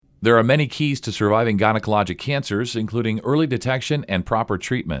There are many keys to surviving gynecologic cancers, including early detection and proper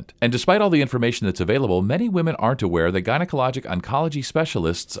treatment. And despite all the information that's available, many women aren't aware that gynecologic oncology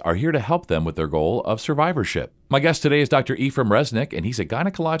specialists are here to help them with their goal of survivorship. My guest today is Dr. Ephraim Resnick, and he's a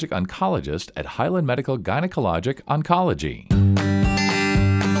gynecologic oncologist at Highland Medical Gynecologic Oncology.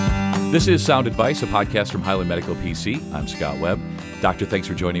 This is Sound Advice, a podcast from Highland Medical PC. I'm Scott Webb. Doctor, thanks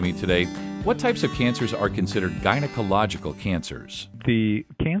for joining me today. What types of cancers are considered gynecological cancers? The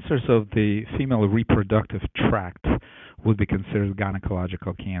cancers of the female reproductive tract would be considered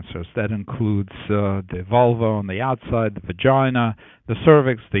gynecological cancers. That includes the vulva on the outside, the vagina, the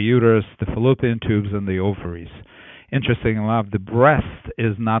cervix, the uterus, the fallopian tubes, and the ovaries. Interestingly enough, the breast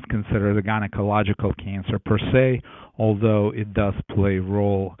is not considered a gynecological cancer per se, although it does play a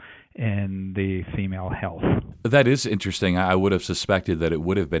role in the female health. That is interesting. I would have suspected that it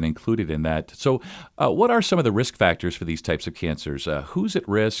would have been included in that. So what are some of the risk factors for these types of cancers? Who's at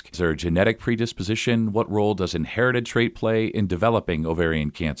risk? Is there a genetic predisposition? What role does inherited trait play in developing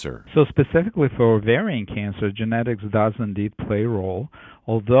ovarian cancer? So specifically for ovarian cancer, genetics does indeed play a role,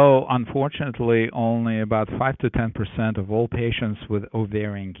 although unfortunately only about 5 to 10% of all patients with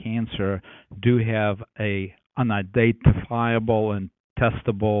ovarian cancer do have an unidentifiable and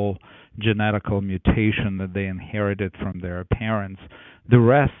testable genetical mutation that they inherited from their parents. The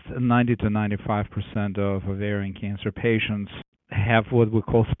rest, 90 to 95% of ovarian cancer patients have what we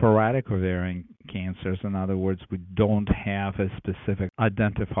call sporadic ovarian cancers. In other words, we don't have a specific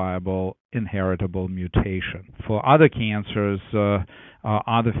identifiable inheritable mutation. For other cancers,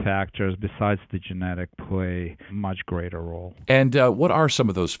 other factors besides the genetic play a much greater role. And what are some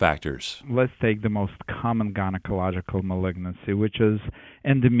of those factors? Let's take the most common gynecological malignancy, which is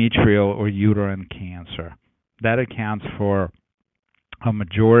endometrial or uterine cancer. That accounts for a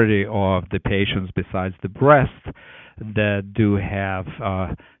majority of the patients besides the breast that do have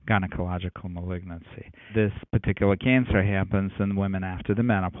gynecological malignancy. This particular cancer happens in women after the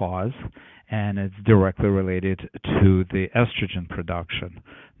menopause, and it's directly related to the estrogen production.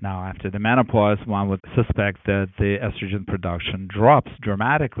 Now, after the menopause, one would suspect that the estrogen production drops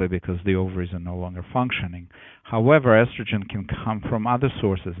dramatically because the ovaries are no longer functioning. However, estrogen can come from other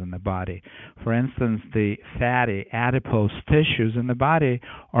sources in the body. For instance, the fatty adipose tissues in the body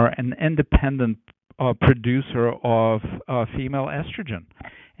are an independent producer of female estrogen.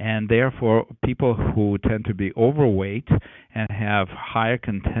 And therefore, people who tend to be overweight and have higher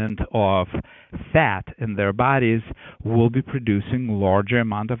content of fat in their bodies will be producing larger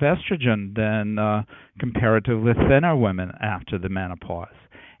amount of estrogen than comparatively thinner women after the menopause.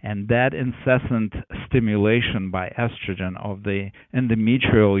 And that incessant stimulation by estrogen of the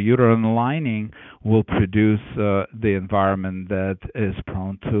endometrial uterine lining will produce the environment that is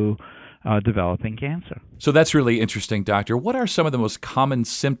prone to developing cancer. So that's really interesting, Doctor. What are some of the most common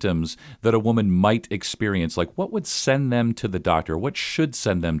symptoms that a woman might experience? Like, what would send them to the doctor? What should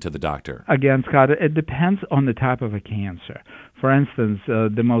send them to the doctor? Again, Scott, it depends on the type of a cancer. For instance,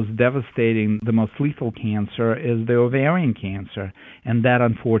 the most devastating, the most lethal cancer is the ovarian cancer, and that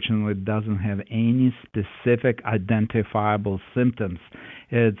unfortunately doesn't have any specific identifiable symptoms.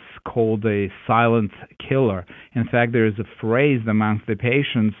 It's called a silent killer. In fact, there is a phrase amongst the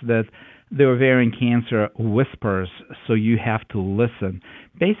patients that the ovarian cancer whispers, so you have to listen.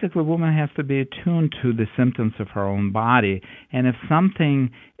 Basically, a woman has to be attuned to the symptoms of her own body, and if something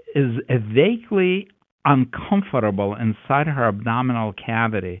is vaguely uncomfortable inside her abdominal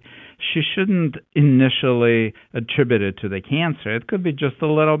cavity, she shouldn't initially attribute it to the cancer. It could be just a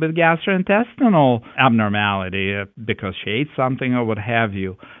little bit gastrointestinal abnormality because she ate something or what have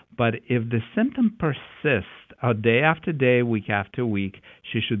you. But if the symptom persists day after day, week after week,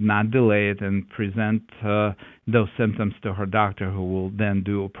 she should not delay it and present those symptoms to her doctor, who will then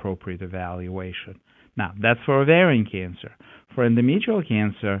do appropriate evaluation. Now, that's for ovarian cancer. For endometrial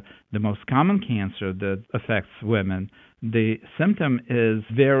cancer, the most common cancer that affects women, the symptom is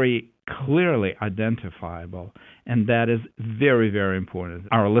very clearly identifiable, and that is very, very important.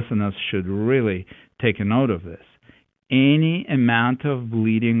 Our listeners should really take a note of this. Any amount of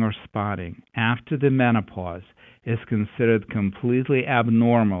bleeding or spotting after the menopause is considered completely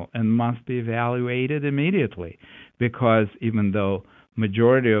abnormal and must be evaluated immediately, because even though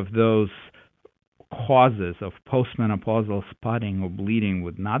majority of those causes of postmenopausal spotting or bleeding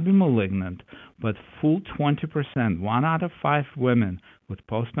would not be malignant, but full 20%, 1 out of 5 women with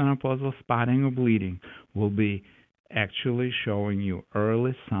postmenopausal spotting or bleeding will be actually showing you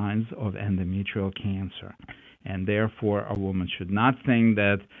early signs of endometrial cancer. And therefore, a woman should not think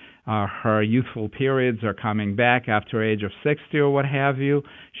that her youthful periods are coming back after age of 60 or what have you.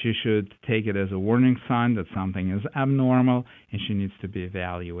 She should take it as a warning sign that something is abnormal and she needs to be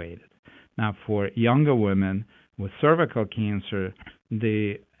evaluated. Now, for younger women with cervical cancer,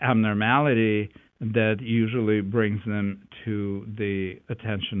 the abnormality that usually brings them to the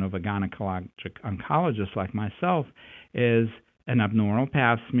attention of a gynecologic oncologist like myself is an abnormal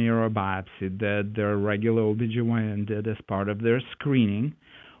pap smear or biopsy that their regular OBGYN did as part of their screening,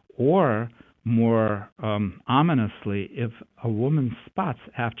 or more ominously, if a woman spots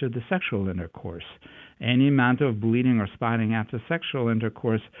after the sexual intercourse. Any amount of bleeding or spotting after sexual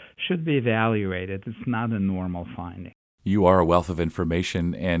intercourse should be evaluated. It's not a normal finding. You are a wealth of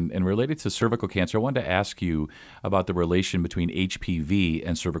information. And related to cervical cancer, I wanted to ask you about the relation between HPV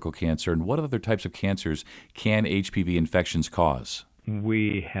and cervical cancer, and what other types of cancers can HPV infections cause?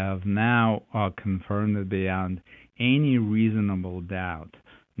 We have now confirmed beyond any reasonable doubt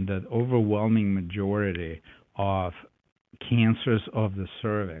that overwhelming majority of cancers of the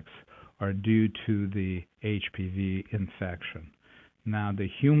cervix are due to the HPV infection. Now, the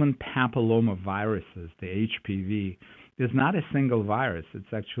human papillomaviruses, the HPV, is not a single virus.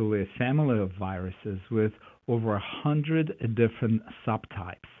 It's actually a family of viruses with over 100 different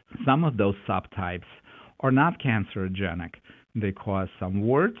subtypes. Some of those subtypes are not cancerogenic. They cause some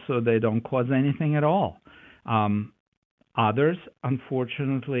warts, so they don't cause anything at all. Others,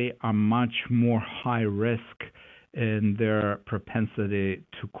 unfortunately, are much more high risk in their propensity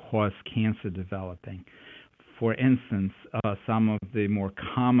to cause cancer developing. For instance, some of the more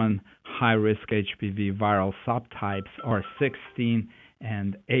common high-risk HPV viral subtypes are 16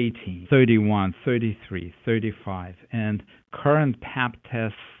 and 18, 31, 33, 35, and current Pap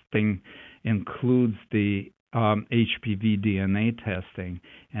testing includes the HPV DNA testing.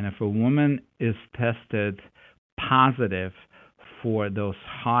 And if a woman is tested positive for those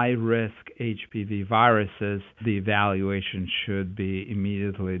high-risk HPV viruses, the evaluation should be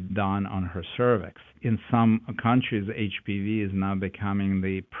immediately done on her cervix. In some countries, HPV is now becoming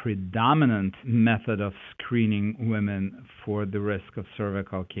the predominant method of screening women for the risk of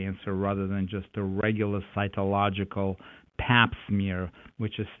cervical cancer rather than just a regular cytological Pap smear,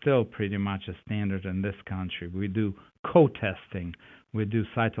 which is still pretty much a standard in this country. We do co-testing. We do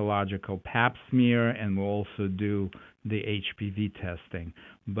cytological Pap smear, and we also do the HPV testing.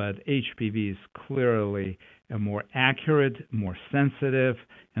 But HPV is clearly a more accurate, more sensitive,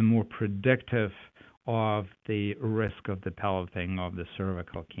 and more predictive of the risk of developing of the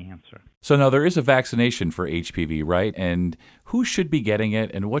cervical cancer. So now there is a vaccination for HPV, right? And who should be getting it,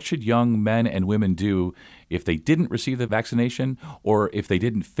 and what should young men and women do if they didn't receive the vaccination or if they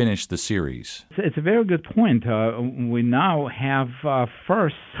didn't finish the series? It's a very good point. We now have,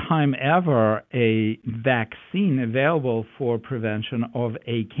 first time ever, a vaccine available for prevention of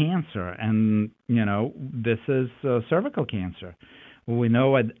a cancer. And, this is cervical cancer. We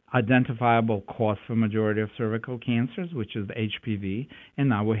know an identifiable cause for majority of cervical cancers, which is HPV, and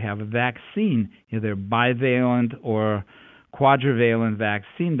now we have a vaccine, either bivalent or quadrivalent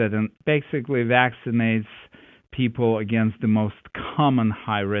vaccine that basically vaccinates people against the most common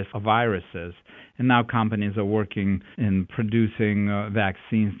high-risk viruses. And now companies are working in producing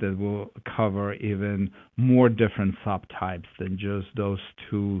vaccines that will cover even more different subtypes than just those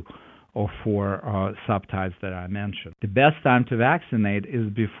two or four subtypes that I mentioned. The best time to vaccinate is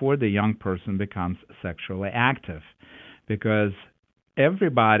before the young person becomes sexually active, because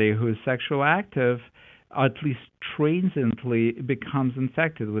everybody who is sexually active, at least transiently, becomes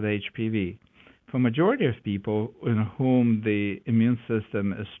infected with HPV. For majority of people in whom the immune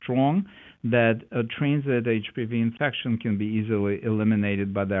system is strong, that a transient HPV infection can be easily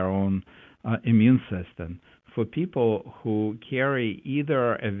eliminated by their own immune system. For people who carry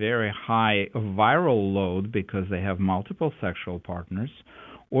either a very high viral load because they have multiple sexual partners,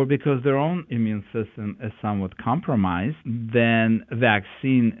 or because their own immune system is somewhat compromised, then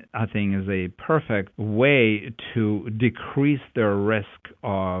vaccine, I think, is a perfect way to decrease their risk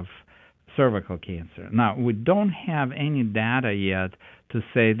of cervical cancer. Now, we don't have any data yet to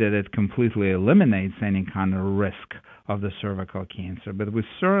say that it completely eliminates any kind of risk of the cervical cancer, but we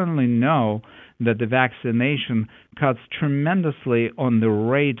certainly know that the vaccination cuts tremendously on the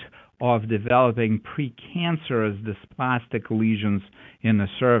rate of developing precancerous dysplastic lesions in the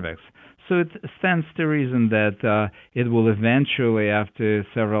cervix. So it stands to reason that it will eventually, after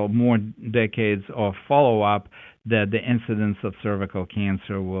several more decades of follow-up, that the incidence of cervical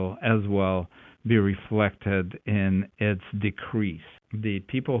cancer will as well be reflected in its decrease. The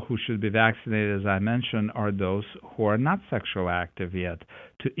people who should be vaccinated, as I mentioned, are those who are not sexually active yet,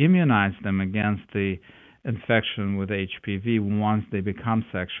 to immunize them against the infection with HPV once they become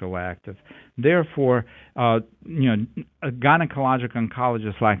sexually active. Therefore, a gynecologic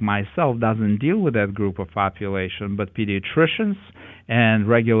oncologist like myself doesn't deal with that group of population, but pediatricians and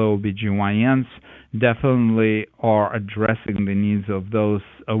regular OBGYNs definitely are addressing the needs of those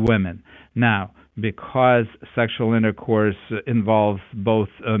women. Now, because sexual intercourse involves both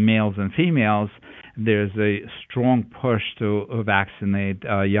males and females, there's a strong push to vaccinate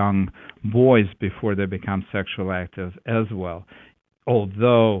young boys before they become sexually active as well.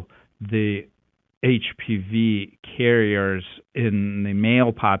 Although the HPV carriers in the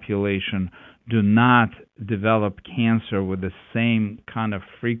male population do not develop cancer with the same kind of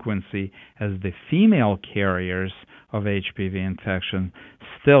frequency as the female carriers of HPV infection,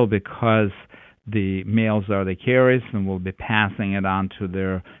 still because the males are the carriers and will be passing it on to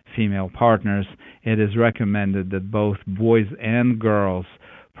their female partners, it is recommended that both boys and girls,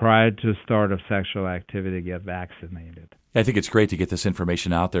 prior to start of sexual activity, get vaccinated. I think it's great to get this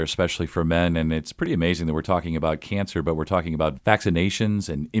information out there, especially for men, and it's pretty amazing that we're talking about cancer, but we're talking about vaccinations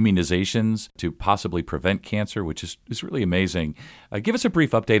and immunizations to possibly prevent cancer, which is really amazing. Give us a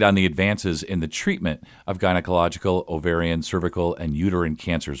brief update on the advances in the treatment of gynecological, ovarian, cervical, and uterine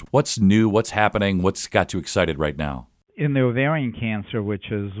cancers. What's new? What's happening? What's got you excited right now? In the ovarian cancer, which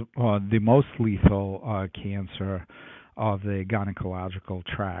is the most lethal cancer of the gynecological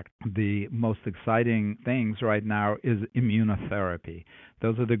tract, the most exciting things right now is immunotherapy.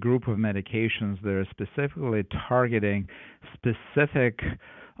 Those are the group of medications that are specifically targeting specific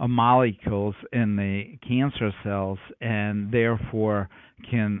molecules in the cancer cells and therefore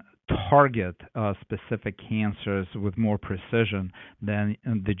can target specific cancers with more precision than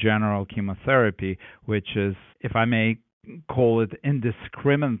the general chemotherapy, which is, if I may call it,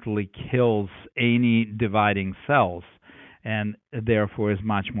 indiscriminately kills any dividing cells and therefore is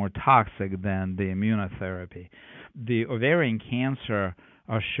much more toxic than the immunotherapy. The ovarian cancer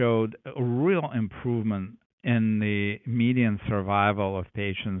showed a real improvement in the median survival of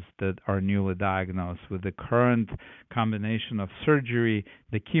patients that are newly diagnosed. With the current combination of surgery,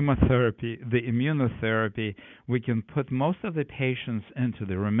 the chemotherapy, the immunotherapy, we can put most of the patients into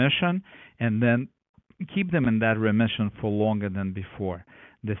the remission and then keep them in that remission for longer than before.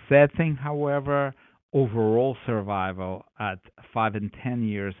 The sad thing, however, overall survival at 5 and 10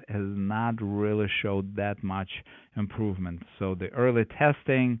 years has not really showed that much improvement. So the early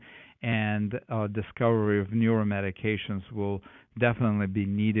testing and discovery of newer medications will definitely be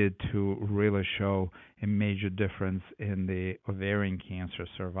needed to really show a major difference in the ovarian cancer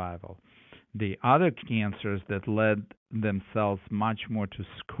survival. The other cancers that led themselves much more to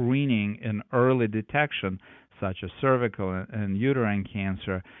screening and early detection, such as cervical and uterine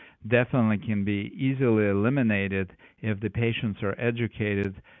cancer, definitely can be easily eliminated if the patients are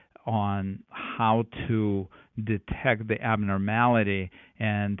educated on how to detect the abnormality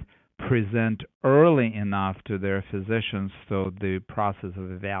and present early enough to their physicians so the process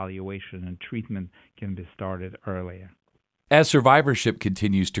of evaluation and treatment can be started earlier. As survivorship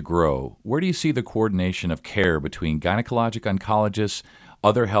continues to grow, where do you see the coordination of care between gynecologic oncologists,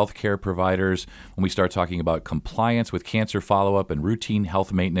 other healthcare providers, when we start talking about compliance with cancer follow-up and routine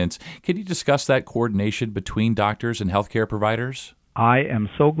health maintenance? Can you discuss that coordination between doctors and healthcare providers? I am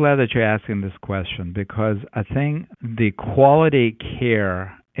so glad that you're asking this question because I think the quality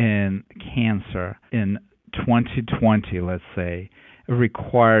care in cancer in 2020, let's say,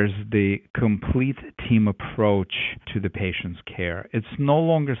 requires the complete team approach to the patient's care. It's no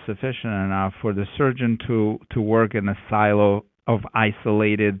longer sufficient enough for the surgeon to work in a silo of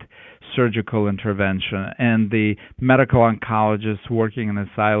isolated surgical intervention and the medical oncologist working in a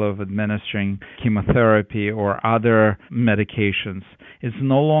silo of administering chemotherapy or other medications. It's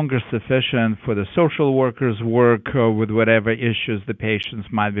no longer sufficient for the social workers' work with whatever issues the patients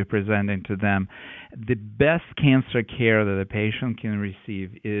might be presenting to them. The best cancer care that a patient can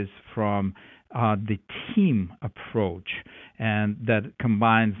receive is from the team approach, and that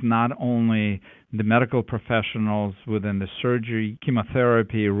combines not only the medical professionals within the surgery,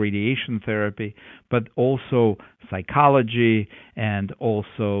 chemotherapy, radiation therapy, but also psychology and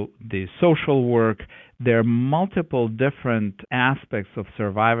also the social work. There are multiple different aspects of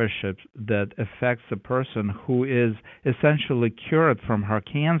survivorship that affects a person who is essentially cured from her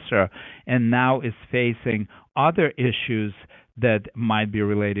cancer and now is facing other issues that might be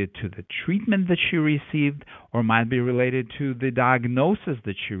related to the treatment that she received or might be related to the diagnosis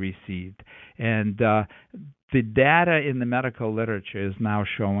that she received. And The data in the medical literature is now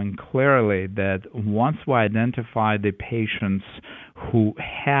showing clearly that once we identify the patients who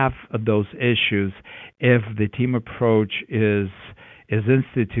have those issues, if the team approach is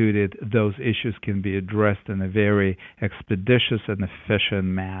instituted, those issues can be addressed in a very expeditious and efficient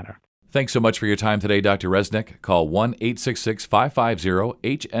manner. Thanks so much for your time today, Dr. Resnick. Call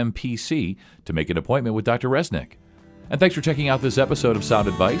 1-866-550-HMPC to make an appointment with Dr. Resnick. And thanks for checking out this episode of Sound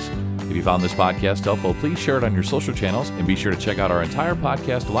Advice. If you found this podcast helpful, please share it on your social channels and be sure to check out our entire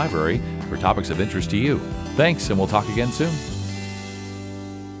podcast library for topics of interest to you. Thanks, and we'll talk again soon.